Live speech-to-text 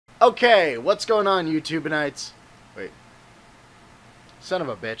Okay, what's going on, YouTubeites? Wait. Son of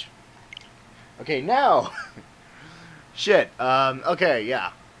a bitch. Okay, now. Shit. Okay,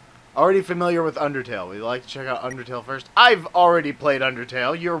 yeah. Already familiar with Undertale. Would you like to check out Undertale first? I've already played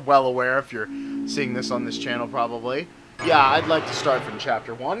Undertale. You're well aware if you're seeing this on this channel, probably. Yeah, I'd like to start from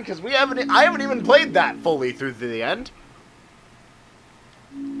Chapter 1, because I haven't even played that fully through to the end.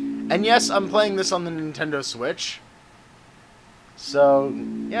 And yes, I'm playing this on the Nintendo Switch. So,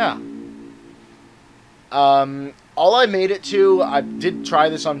 yeah. All I made it to, I did try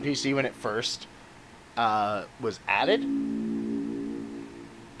this on PC when it first was added.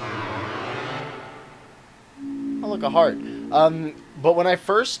 Oh, look, a heart. But when I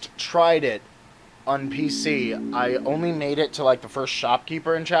first tried it on PC, I only made it to, like, the first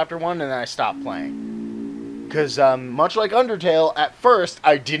shopkeeper in Chapter 1, and then I stopped playing. Because, much like Undertale, at first,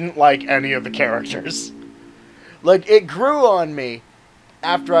 I didn't like any of the characters. Like, it grew on me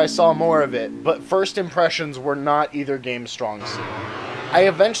after I saw more of it, but first impressions were not either game's strong suit. I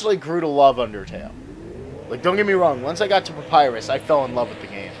eventually grew to love Undertale. Like, don't get me wrong, once I got to Papyrus, I fell in love with the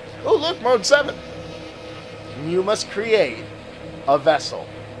game. Oh, look, Mode 7! You must create a vessel.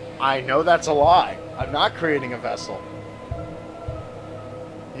 I know that's a lie. I'm not creating a vessel.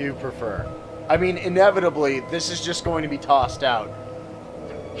 You prefer. I mean, inevitably, this is just going to be tossed out.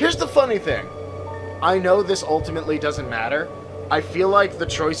 Here's the funny thing. I know this ultimately doesn't matter. I feel like the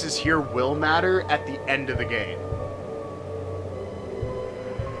choices here will matter at the end of the game.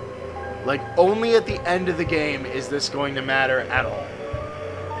 Like, only at the end of the game is this going to matter at all.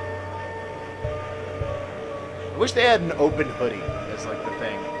 I wish they had an open hoodie as, like, the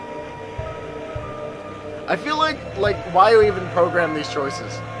thing. I feel like, why even program these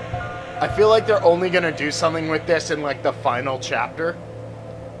choices? I feel like they're only gonna do something with this in, like, the final chapter.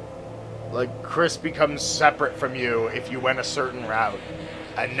 Like, Chris becomes separate from you if you went a certain route.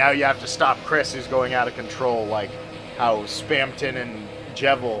 And now you have to stop Chris, who's going out of control, like how Spamton and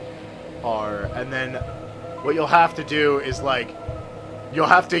Jevil are. And then what you'll have to do is, like, you'll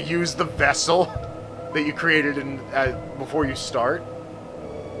have to use the vessel that you created before you start.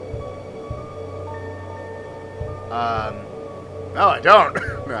 No, I don't.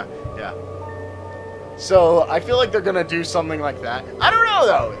 Yeah. So, I feel like they're gonna do something like that. I don't know,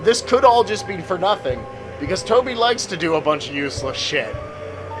 though. This could all just be for nothing, because Toby likes to do a bunch of useless shit.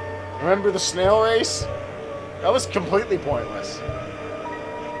 Remember the snail race? That was completely pointless.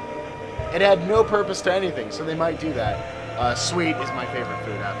 It had no purpose to anything, so they might do that. Sweet is my favorite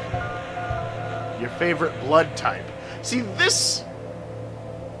food, actually. Your favorite blood type. See, this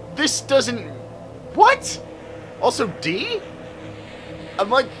doesn't... What? Also, D?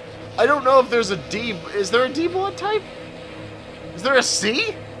 I'm like... I don't know if there's a D. Is there a D blood type? Is there a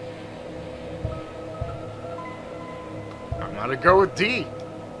C? I'm gonna go with D.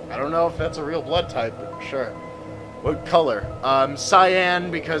 I don't know if that's a real blood type, but sure. What color?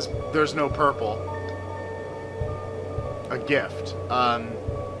 Cyan, because there's no purple. A gift.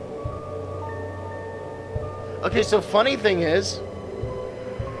 Okay, so funny thing is,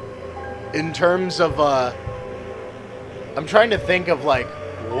 in terms of, I'm trying to think of, like,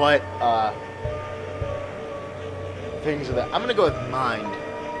 what things are that. I'm gonna go with mind.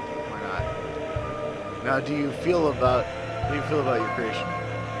 Why not? Now, how do you feel about your creation?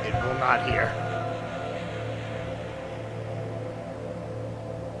 It will not hear.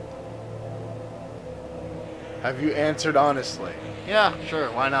 Have you answered honestly? Yeah,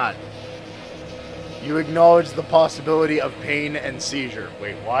 sure, why not? You acknowledge the possibility of pain and seizure.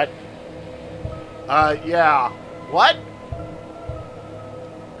 Wait, what? Yeah. What?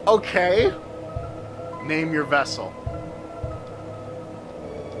 Okay. Name your vessel.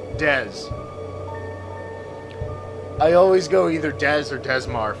 Dez. I always go either Dez or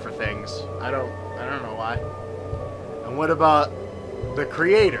Desmar for things. I don't know why. And what about the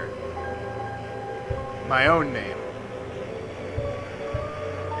creator? My own name.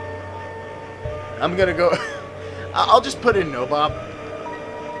 I'm gonna go... I'll just put in Nobop.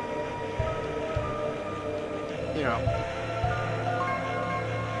 You know.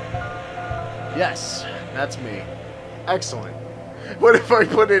 Yes, that's me. Excellent. What if I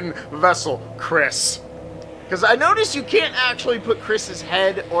put in vessel Chris? Because I noticed you can't actually put Chris's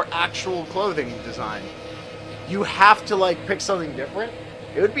head or actual clothing design. You have to, like, pick something different.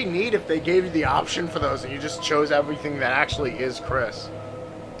 It would be neat if they gave you the option for those and you just chose everything that actually is Chris.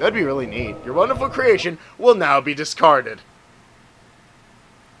 That'd be really neat. Your wonderful creation will now be discarded.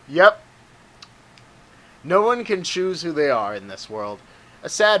 Yep. No one can choose who they are in this world. A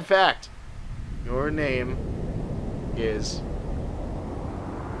sad fact. Your name is...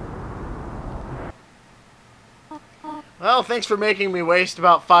 Well, thanks for making me waste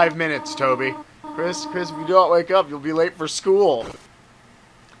about 5 minutes, Toby. Chris, if you don't wake up, you'll be late for school.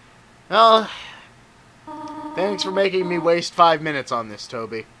 Well, thanks for making me waste 5 minutes on this,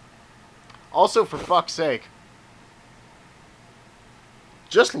 Toby. Also, for fuck's sake,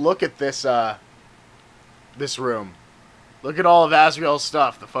 just look at this, this room. Look at all of Asriel's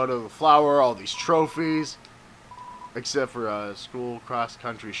stuff. The photo of the flower, all these trophies. Except for a school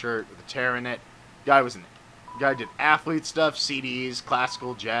cross-country shirt with a tear in it. Guy did athlete stuff, CDs,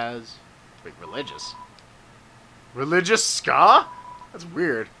 classical, jazz. Wait, religious? Religious ska? That's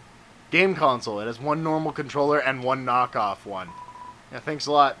weird. Game console. It has one normal controller and one knockoff one. Yeah, thanks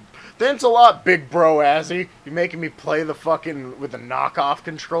a lot. Thanks a lot, big bro Azzy. You're making me play the fucking with a knockoff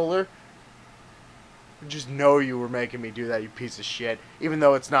controller. I just know you were making me do that, you piece of shit. Even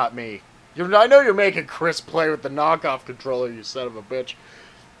though it's not me. I know you're making Chris play with the knockoff controller, you son of a bitch.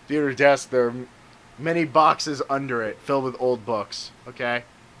 Theater desk, there are many boxes under it, filled with old books. Okay?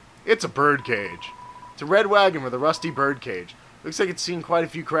 It's a bird cage. It's a red wagon with a rusty bird cage. Looks like it's seen quite a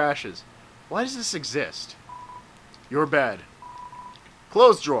few crashes. Why does this exist? Your bed.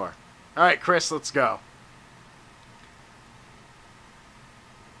 Clothes drawer. Alright, Chris, let's go.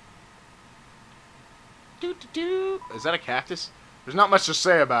 Is that a cactus? There's not much to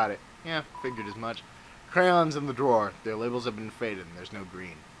say about it. Yeah, figured as much. Crayons in the drawer. Their labels have been faded and there's no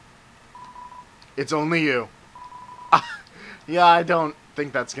green. It's only you. Yeah, I don't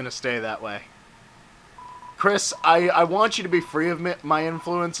think that's going to stay that way. Chris, I want you to be free of my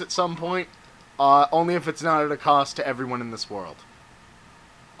influence at some point. Only if it's not at a cost to everyone in this world.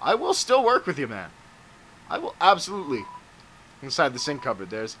 I will still work with you, man. I will absolutely. Inside the sink cupboard,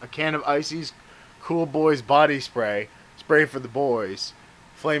 there's a can of Icy's Cool Boys body spray. Spray for the boys.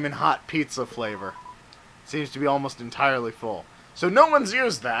 Flamin' hot pizza flavor. Seems to be almost entirely full. So no one's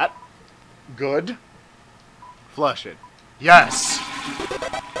used that. Good. Flush it. Yes!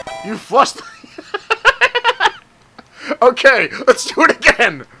 You flushed... Okay, let's do it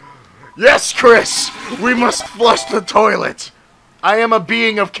again! Yes, Chris! We must flush the toilet! I am a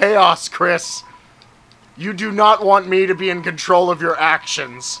being of chaos, Chris. You do not want me to be in control of your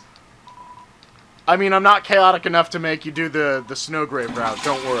actions. I mean, I'm not chaotic enough to make you do the Snowgrave route,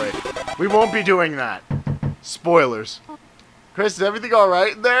 don't worry. We won't be doing that. Spoilers. Chris, is everything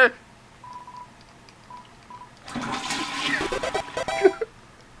alright in there?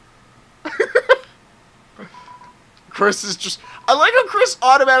 Chris is just... I like how Chris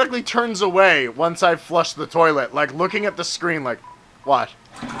automatically turns away once I flush the toilet. Like, looking at the screen like, what?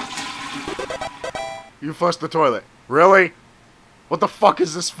 You flushed the toilet. Really? What the fuck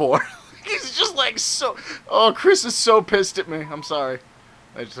is this for? He's just like so... Oh, Chris is so pissed at me. I'm sorry.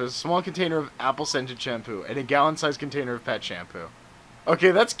 It's a small container of apple-scented shampoo and a gallon-sized container of pet shampoo. Okay,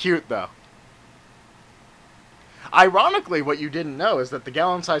 that's cute, though. Ironically, what you didn't know is that the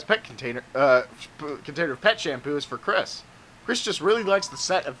gallon-sized pet container of pet shampoo is for Chris. Chris just really likes the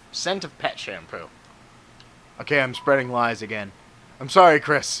scent of pet shampoo. Okay, I'm spreading lies again. I'm sorry,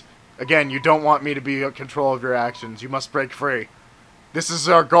 Chris. Again, you don't want me to be in control of your actions. You must break free. This is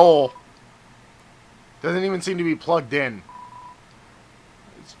our goal. Doesn't even seem to be plugged in.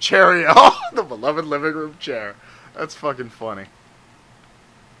 It's Cherry. Oh, the beloved living room chair. That's fucking funny.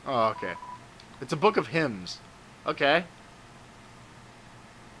 Oh, okay. It's a book of hymns. Okay.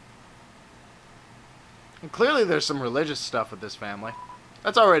 And clearly there's some religious stuff with this family.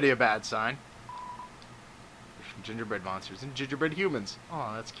 That's already a bad sign. Gingerbread monsters and gingerbread humans.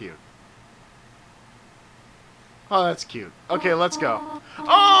 Oh, that's cute. Oh, that's cute. Okay, let's go.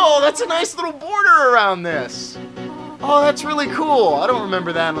 Oh, that's a nice little border around this. Oh, that's really cool. I don't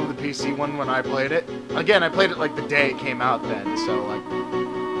remember that on the PC one when I played it. Again, I played it like the day it came out then, so like...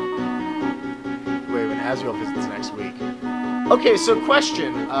 Wait, when Asriel visits next week. Okay, so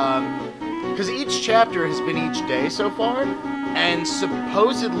question. Because each chapter has been each day so far, and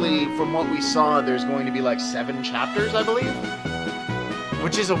supposedly, from what we saw, there's going to be like 7 chapters, I believe?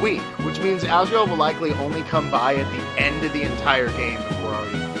 Which is a week, which means Asriel will likely only come by at the end of the entire game before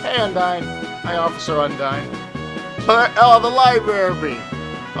already. Hey, Undyne. Hi, Officer Undyne. Oh, the library.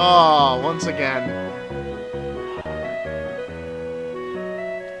 Oh, once again.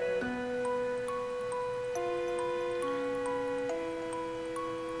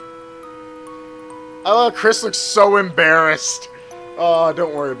 Oh, Chris looks so embarrassed. Oh,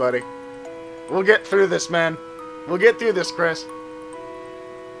 don't worry, buddy. We'll get through this, man. We'll get through this, Chris.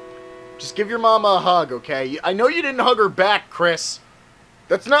 Just give your mama a hug, okay? I know you didn't hug her back, Chris.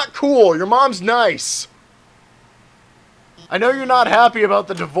 That's not cool. Your mom's nice. I know you're not happy about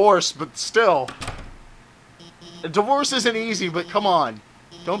the divorce, but still. A divorce isn't easy, but come on.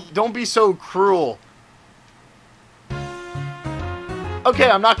 Don't be so cruel. Okay,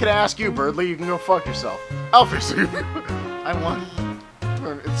 I'm not gonna ask you, Birdly. You can go fuck yourself. Alphys, I won.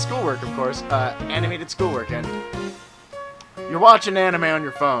 It's schoolwork, of course. Animated schoolwork, and you're watching anime on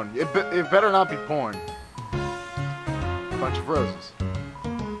your phone. It better not be porn. Bunch of roses.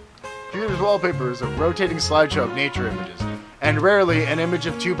 Computer's wallpaper is a rotating slideshow of nature images, and rarely an image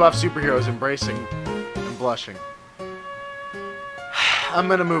of two buff superheroes embracing and blushing. I'm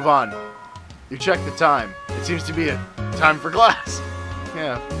gonna move on. You check the time. It seems to be a time for class.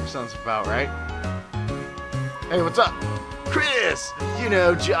 Yeah, sounds about right. Hey, what's up? Chris! You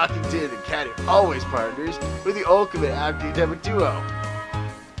know, Jock and Did and Cat are always partners. We're the ultimate academic duo.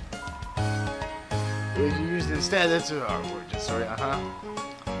 You used instead, that's our word, just sorry,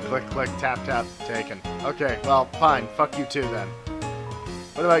 Click, click, tap, tap, taken. Okay, well, fine. Fuck you too, then.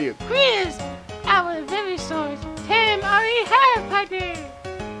 What about you? Chris! Our very source. Tim already have partner!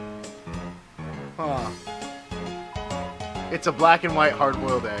 Huh. It's a black and white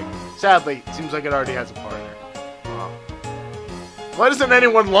hard-boiled egg. Sadly, it seems like it already has a partner. Huh. Why doesn't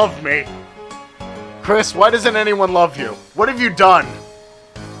anyone love me? Chris, why doesn't anyone love you? What have you done?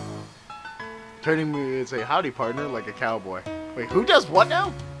 Turning me and say, howdy, partner, like a cowboy. Wait, who does what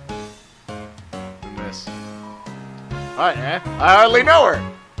now? Miss. Alright, I hardly know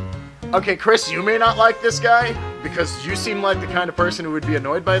her. Okay, Chris, you may not like this guy, because you seem like the kind of person who would be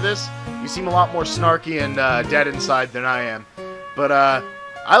annoyed by this. You seem a lot more snarky and dead inside than I am. But,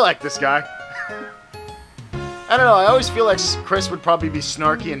 I like this guy. I don't know, I always feel like Chris would probably be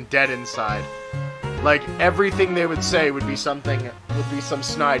snarky and dead inside. Like, everything they would say would be some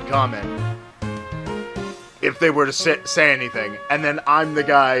snide comment. If they were to say anything. And then I'm the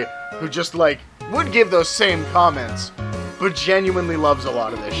guy who just, like, would give those same comments, but genuinely loves a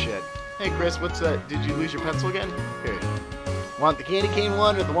lot of this shit. Hey, Chris, what's that? Did you lose your pencil again? Here. Want the candy cane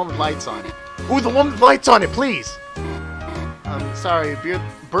one or the one with lights on it? Ooh, the one with lights on it, please! Sorry,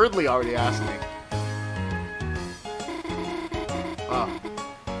 Birdly already asked me. Oh.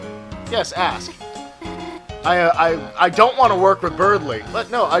 Yes, ask. I don't want to work with Birdly.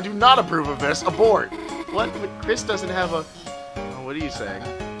 No, I do not approve of this. Abort. What? Chris doesn't have a... Oh, what are you saying?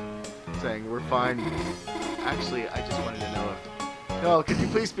 I'm saying we're fine. Actually, I just wanted to know if... No, could you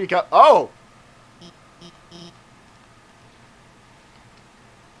please speak up? Oh!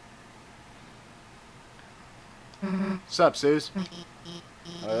 Sup, Suze?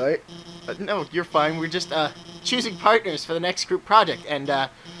 Alright. No, you're fine. We're just, choosing partners for the next group project. And,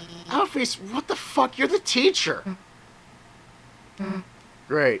 Alphys, what the fuck? You're the teacher!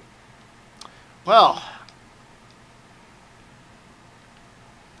 Great. Well...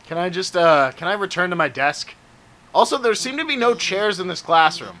 Can I just, can I return to my desk? Also, there seem to be no chairs in this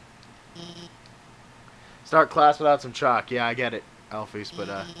classroom. Start class without some chalk. Yeah, I get it, Alphys, but,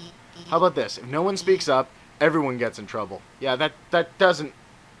 how about this? If no one speaks up, everyone gets in trouble. Yeah, that doesn't...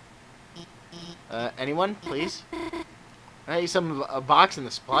 anyone, please? Hey, a box in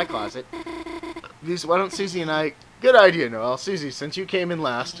the supply closet. Why don't Susie and I... Good idea, Noelle. Susie, since you came in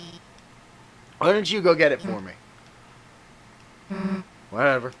last, why don't you go get it for me?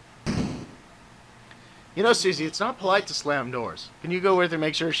 Whatever. You know, Susie, it's not polite to slam doors. Can you go with her and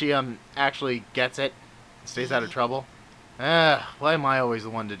make sure she, actually gets it and stays out of trouble? Why am I always the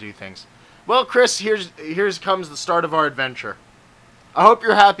one to do things? Well, Chris, here's comes the start of our adventure. I hope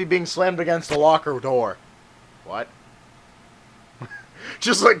you're happy being slammed against a locker door. What?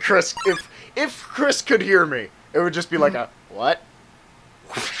 Just like Chris, if Chris could hear me, it would just be like a, what?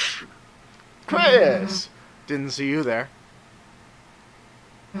 Chris! Didn't see you there.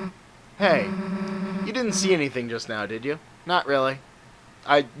 Hey, you didn't see anything just now, did you? Not really.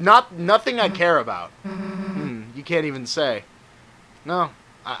 Nothing I care about. You can't even say. No,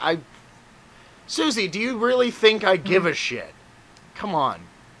 Susie, do you really think I give a shit? Come on.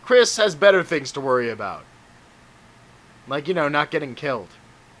 Chris has better things to worry about. Like, you know, not getting killed.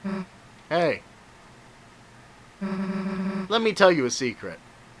 Hey. Let me tell you a secret.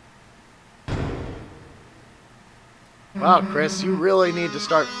 Wow, Chris, you really need to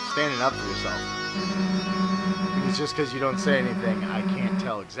start standing up for yourself. It's just because you don't say anything, I can't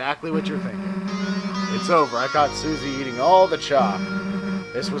tell exactly what you're thinking. It's over. I caught Susie eating all the chalk.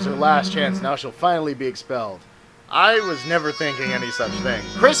 This was her last chance. Now she'll finally be expelled. I was never thinking any such thing.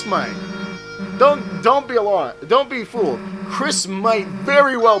 Chris might. Don't be alarmed. Don't be fooled. Chris might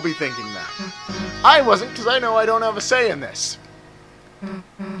very well be thinking that. I wasn't, because I know I don't have a say in this.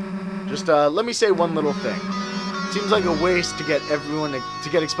 Just, let me say one little thing. Seems like a waste to get everyone to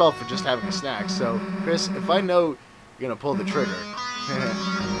get expelled for just having a snack. So, Chris, if I know you're gonna pull the trigger,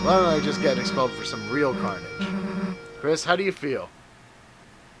 why don't I just get expelled for some real carnage? Chris, how do you feel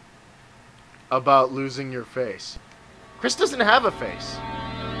about losing your face? Chris doesn't have a face.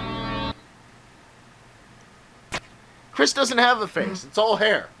 Chris doesn't have a face. It's all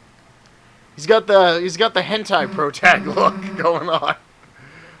hair. He's got the hentai pro tag look going on.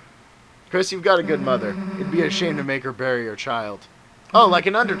 Chris, you've got a good mother. It'd be a shame to make her bury her child. Oh, like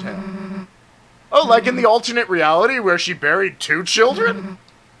in Undertale. Oh, like in the alternate reality where she buried 2 children?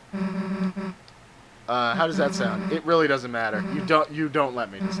 How does that sound? It really doesn't matter. You don't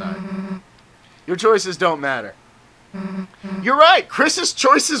let me decide. Your choices don't matter. You're right. Chris's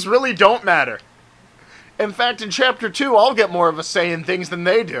choices really don't matter. In fact, in Chapter 2, I'll get more of a say in things than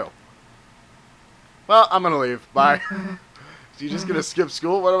they do. Well, I'm gonna leave. Bye. So you just gonna skip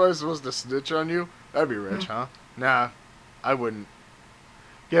school? What am I supposed to snitch on you? That'd be rich, huh? Nah, I wouldn't.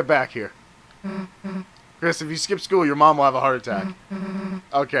 Get back here. Chris, if you skip school, your mom will have a heart attack.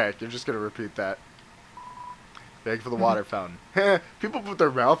 Okay, you're just gonna repeat that. Beg for the water fountain. People put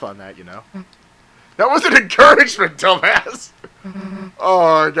their mouth on that, you know. That was an encouragement, dumbass.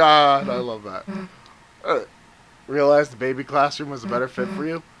 Oh, my God. I love that. Realize the baby classroom was a better fit for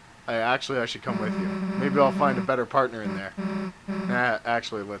you? Actually, I should come with you. Maybe I'll find a better partner in there. Nah,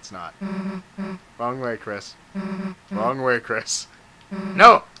 actually, let's not. Wrong way, Chris. Wrong way, Chris.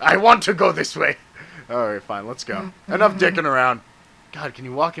 No, I want to go this way. Alright, fine, let's go. Enough dicking around. God, can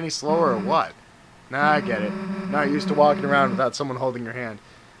you walk any slower or what? Nah, I get it. Not used to walking around without someone holding your hand.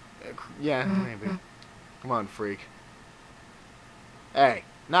 Yeah, maybe. Come on, freak. Hey,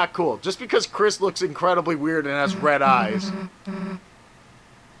 not cool. Just because Chris looks incredibly weird and has red eyes.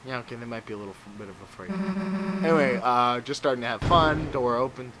 Yeah, okay, they might be a little bit of a freak. Anyway, just starting to have fun. Door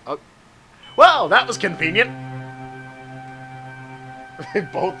open. Oh. Well, that was convenient. They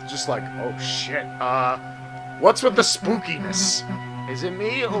both just like, oh shit. What's with the spookiness? Is it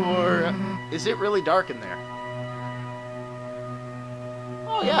me, or is it really dark in there?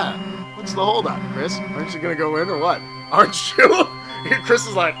 Oh yeah. What's the hold on, Chris? Aren't you gonna go in or what? Aren't you? Chris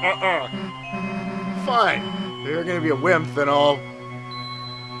is like, Fine. If you're gonna be a wimp, then I'll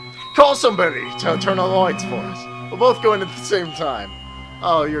call somebody to turn on the lights for us. We'll both go in at the same time.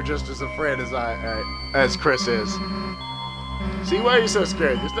 Oh, you're just as afraid as Chris is. See, why are you so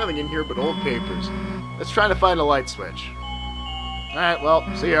scared? There's nothing in here but old papers. Let's try to find a light switch. Alright, well,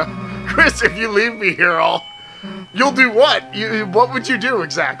 see ya. Chris, if you leave me here, you'll do what? What would you do,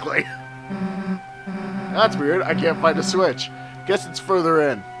 exactly? That's weird. I can't find a switch. Guess it's further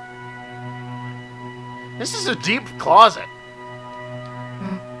in. This is a deep closet.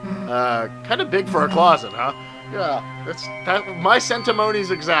 Kind of big for a closet, huh? Yeah, my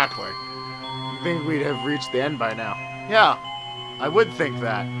sentimonies exactly. I think we'd have reached the end by now. Yeah, I would think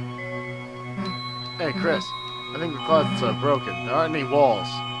that. Hey, Chris, I think the closet's broken. There aren't any walls.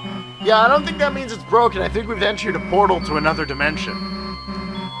 Yeah, I don't think that means it's broken. I think we've entered a portal to another dimension.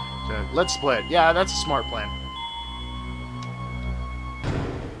 So, let's split. Yeah, that's a smart plan.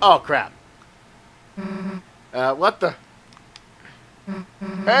 Oh, crap. What the...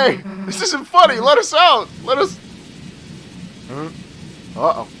 Hey, this isn't funny. Let us out. Let us...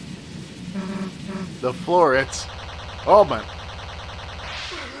 Uh-oh. The floor, it's... Oh, man.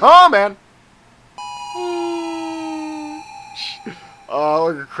 Oh, man. Oh,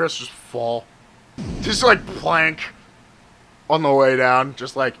 look at Chris just fall. Just like plank on the way down.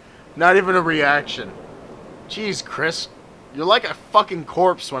 Just like, not even a reaction. Jeez, Chris. You're like a fucking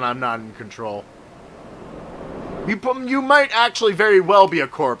corpse when I'm not in control. You might actually very well be a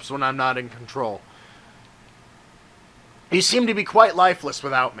corpse when I'm not in control. You seem to be quite lifeless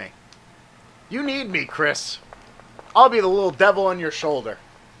without me. You need me, Chris. I'll be the little devil on your shoulder.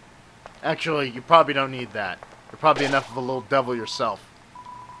 Actually, you probably don't need that. You're probably enough of a little devil yourself.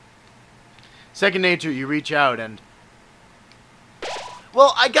 Second nature, you reach out and...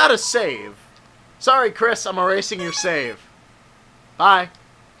 Well, I gotta save. Sorry, Chris, I'm erasing your save. Bye.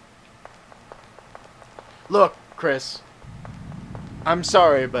 Look, Chris. I'm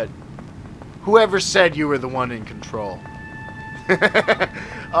sorry, but... Whoever said you were the one in control?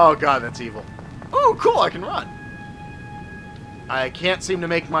 Oh, God, that's evil. Oh, cool, I can run. I can't seem to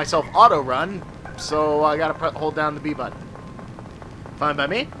make myself auto-run, so I gotta hold down the B button. Fine by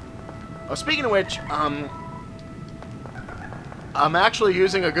me. Oh, speaking of which, I'm actually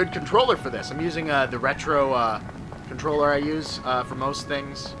using a good controller for this. I'm using the retro controller I use for most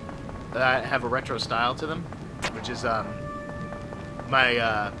things that have a retro style to them, which is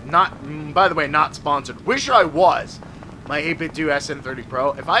my by the way, not sponsored. Wish I was. My 8-bit-2 SN30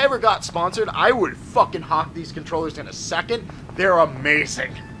 Pro. If I ever got sponsored, I would fucking hawk these controllers in a second. They're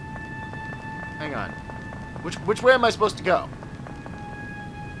amazing. Hang on. Which way am I supposed to go?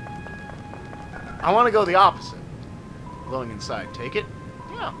 I want to go the opposite. Glowing inside. Take it?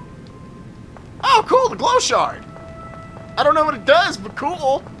 Yeah. Oh, cool, the glow shard. I don't know what it does, but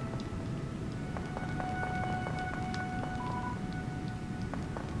cool.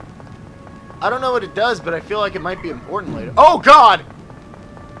 I don't know what it does, but I feel like it might be important later. Oh, God!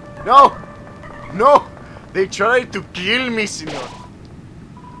 No! No! They tried to kill me, senor.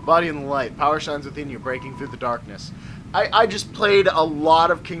 Body in the light. Power shines within you, breaking through the darkness. I just played a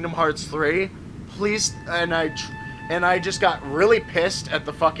lot of Kingdom Hearts 3. Please, and I just got really pissed at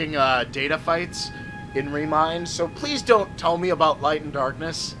the fucking data fights in Remind. So please don't tell me about light and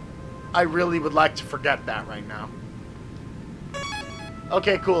darkness. I really would like to forget that right now.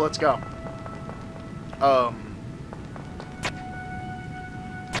 Okay, cool. Let's go. Oh,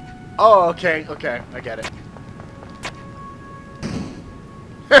 okay, okay, I get it.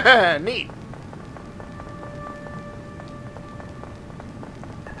 Neat.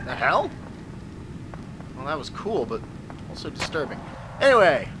 The hell? Well, that was cool, but also disturbing.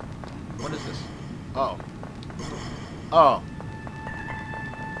 Anyway, what is this? Oh. Oh.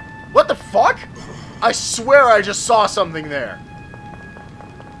 What the fuck? I swear I just saw something there.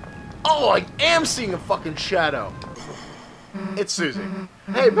 Oh, I am seeing a fucking shadow. It's Susie.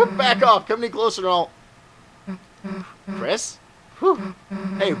 Hey, back off. Come any closer and I'll... Chris? Whew.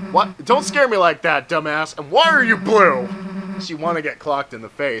 Hey, what? Don't scare me like that, dumbass. And why are you blue? You want to get clocked in the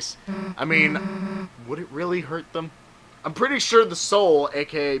face. I mean, would it really hurt them? I'm pretty sure the soul,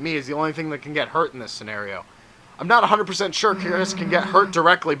 aka me, is the only thing that can get hurt in this scenario. I'm not 100% sure Chris can get hurt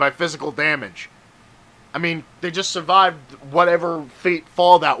directly by physical damage. I mean, they just survived whatever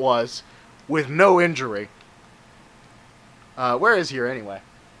fall that was with no injury. Where is here anyway?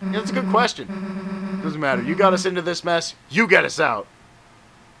 Yeah, that's a good question. Doesn't matter. You got us into this mess. You get us out.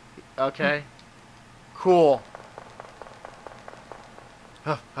 Okay. Cool.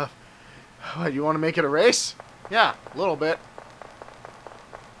 What, you want to make it a race? Yeah, a little bit.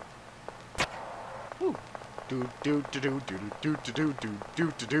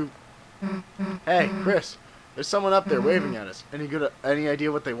 Hey, Chris, there's someone up there waving at us. Any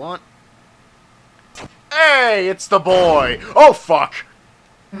idea what they want? Hey, it's the boy! Oh, fuck!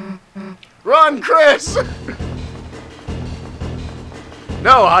 Run, Chris!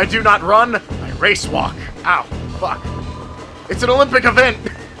 No, I do not run. I race walk. Ow, fuck. It's an Olympic event!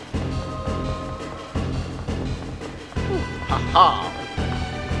 Ha-ha.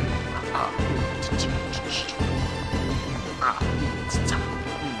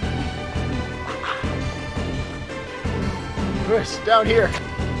 Chris, down here.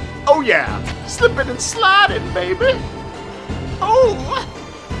 Oh yeah, slipping and sliding, baby. Oh.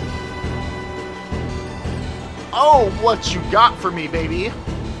 Oh, what you got for me, baby?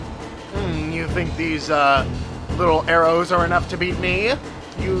 You think these little arrows are enough to beat me?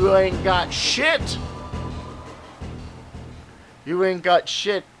 You ain't got shit. You ain't got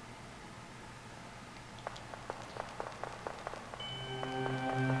shit.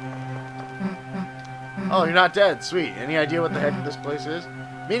 Oh, you're not dead. Sweet. Any idea what the heck this place is?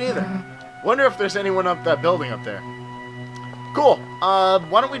 Me neither. Wonder if there's anyone up that building up there. Cool.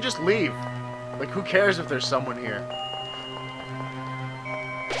 Why don't we just leave? Like, who cares if there's someone here?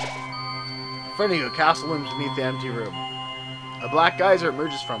 In front of you, a castle looms beneath the empty room. A black geyser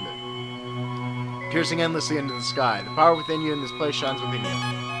emerges from it, piercing endlessly into the sky. The power within you in this place shines within you.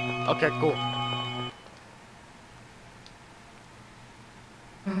 Okay, cool.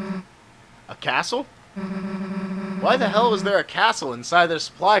 A castle? Why the hell is there a castle inside the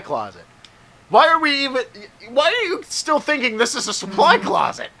supply closet? Why are you still thinking this is a supply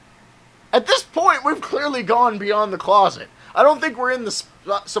closet? At this point, we've clearly gone beyond the closet. I don't think we're in the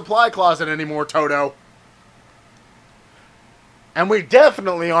supply closet anymore, Toto. And we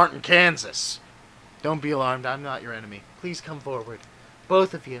definitely aren't in Kansas. Don't be alarmed, I'm not your enemy. Please come forward.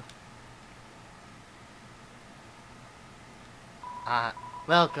 Both of you.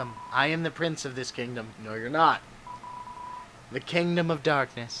 Welcome. I am the prince of this kingdom. No, you're not. The kingdom of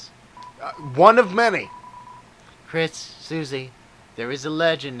darkness. One of many. Chris, Susie, there is a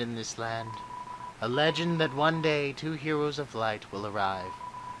legend in this land. A legend that one day 2 heroes of light will arrive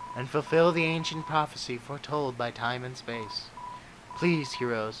and fulfill the ancient prophecy foretold by time and space. Please,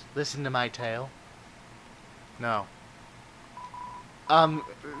 heroes, listen to my tale. No.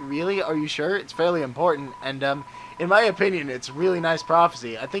 Really? Are you sure? It's fairly important, and, in my opinion, it's a really nice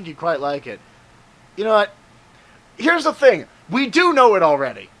prophecy. I think you'd quite like it. You know what? Here's the thing. We do know it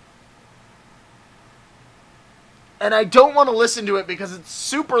already. And I don't want to listen to it because it's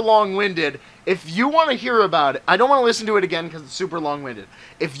super long-winded. If you want to hear about it, I don't want to listen to it again because it's super long-winded.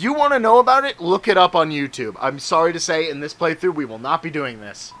 If you want to know about it, look it up on YouTube. I'm sorry to say, in this playthrough, we will not be doing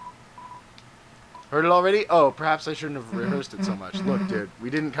this. Heard it already? Oh, perhaps I shouldn't have rehearsed it so much. Look, dude, we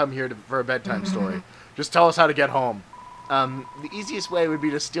didn't come here for a bedtime story. Just tell us how to get home. The easiest way would be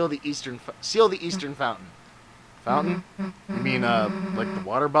to seal the eastern fountain. Fountain? You mean, like the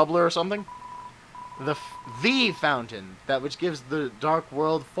water bubbler or something? The fountain, that which gives the dark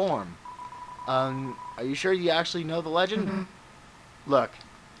world form. Are you sure you actually know the legend? Look.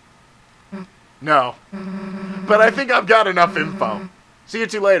 No. But I think I've got enough info. See you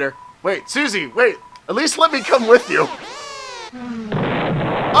two later. Wait, Susie, wait. At least let me come with you.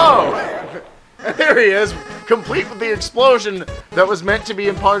 Oh! There he is, complete with the explosion that was meant to be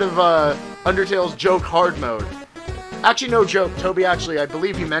in part of Undertale's joke hard mode. Actually, no joke. Toby I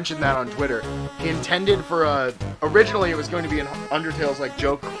believe he mentioned that on Twitter. He intended for, originally it was going to be in Undertale's, like,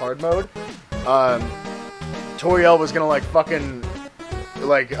 joke hard mode. Toriel was gonna, like, fucking,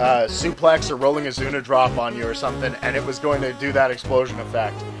 like, suplex or rolling a Zuna drop on you or something, and it was going to do that explosion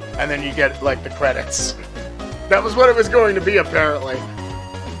effect. And then you get, like, the credits. That was what it was going to be, apparently.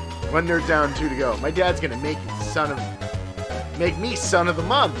 One nerd down, 2 to go. My dad's gonna make me son of the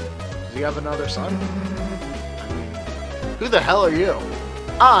month. Does he have another son? Who the hell are you?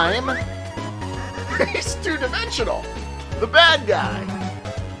 I'm... He's two-dimensional. The bad guy.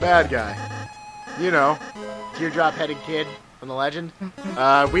 Bad guy. You know, teardrop-headed kid from the legend.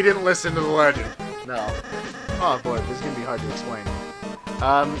 We didn't listen to the legend. No. Oh boy, this is gonna be hard to explain.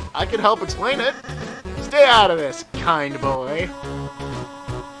 I could help explain it. Stay out of this, kind boy.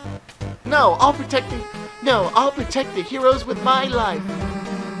 No, I'll protect the heroes with my life.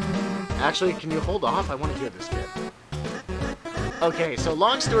 Actually, can you hold off? I want to hear this kid. Okay, so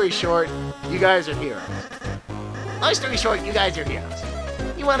long story short, you guys are heroes.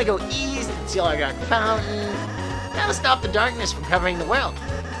 You want to go east and seal our dark fountain. That'll stop the darkness from covering the world.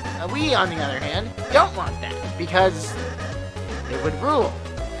 We, on the other hand, don't want that, because it would rule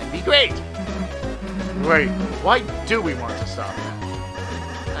and be great. Wait, why do we want to stop that?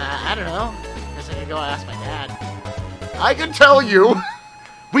 I don't know. Guess I could go ask my dad. I can tell you,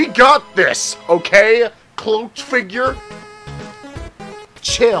 we got this, okay? Cloaked figure.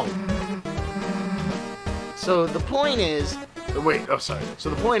 Chill. So the point is... Wait, oh sorry.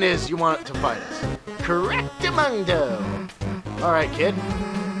 So the point is you want to fight us. Correctamundo. Alright, kid.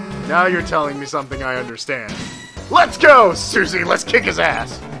 Now you're telling me something I understand. Let's go, Susie! Let's kick his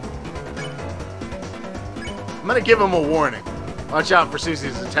ass! I'm gonna give him a warning. Watch out for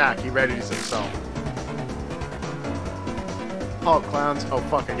Susie's attack. He readies himself. Oh, clowns. Oh,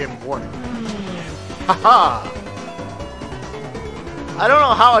 fuck. I gave him a warning. Haha! I don't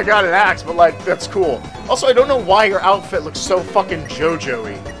know how I got an axe, but, like, that's cool. Also, I don't know why your outfit looks so fucking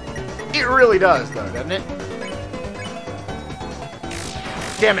JoJo-y. It really does, though, doesn't it?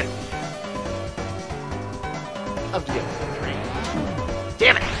 Damn it. Up to you.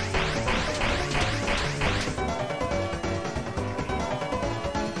 Damn it!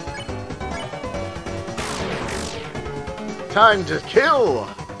 Time to kill!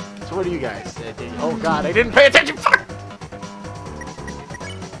 So what do you guys say? Oh god, I didn't pay attention! Fuck!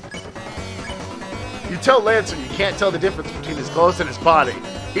 You tell Lancer you can't tell the difference between his clothes and his body.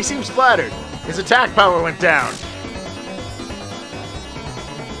 He seems flattered. His attack power went down.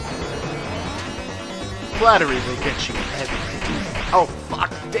 Flattery will get you everything. Oh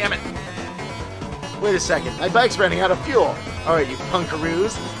fuck, damn it! Wait a second, my bike's running out of fuel. Alright, you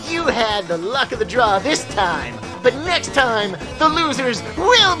punkaroos. You had the luck of the draw this time. But next time, the losers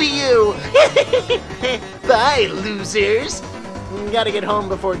will be you! Bye, losers! Gotta get home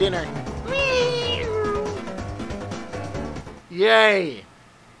before dinner. Yay!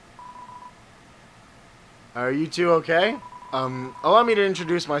 Are you two okay? Allow me to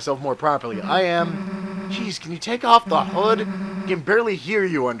introduce myself more properly. I am... Jeez, can you take off the hood? I can barely hear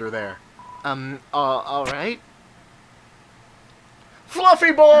you under there. Alright.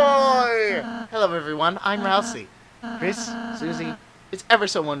 Fluffy Boy! Hello, everyone. I'm Rousey. Chris, Susie, it's ever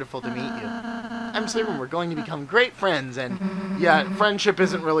so wonderful to meet you. I'm certain we're going to become great friends, and yeah, friendship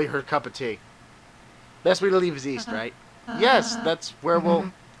isn't really her cup of tea. Best way to leave is east, right? Yes, that's where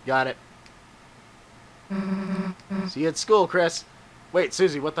we'll... Got it. See you at school, Chris. Wait,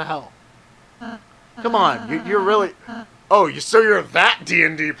 Susie, what the hell? Come on, you're really... Oh, so you're that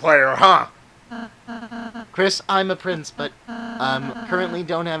D&D player, huh? Chris, I'm a prince, but currently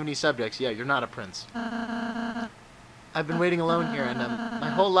don't have any subjects. Yeah, you're not a prince. I've been waiting alone here, and my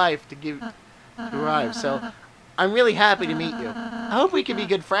whole life to arrive, so I'm really happy to meet you. I hope we can be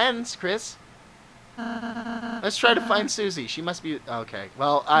good friends, Chris. Let's try to find Susie. She must be... Okay,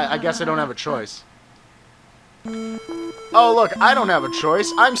 well, I guess I don't have a choice. Oh, look, I don't have a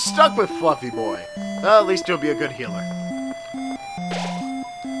choice. I'm stuck with Fluffy Boy. Well, at least he'll be a good healer.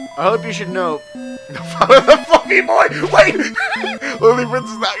 I hope you should know... The power of the Fluffy Boy! Wait! Lonely Prince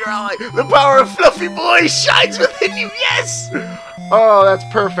is not your ally. The power of Fluffy Boy shines within you, yes! Oh, that's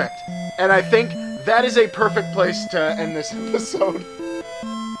perfect. And I think that is a perfect place to end this episode.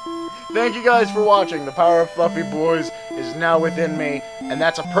 Thank you guys for watching. The power of Fluffy Boys is now within me, and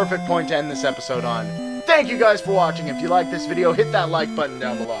that's a perfect point to end this episode on. Thank you guys for watching. If you like this video, hit that like button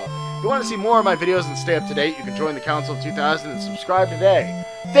down below. If you want to see more of my videos and stay up to date, you can join the Council of 2000 and subscribe today.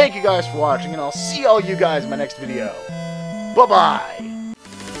 Thank you guys for watching, and I'll see all you guys in my next video. Bye-bye!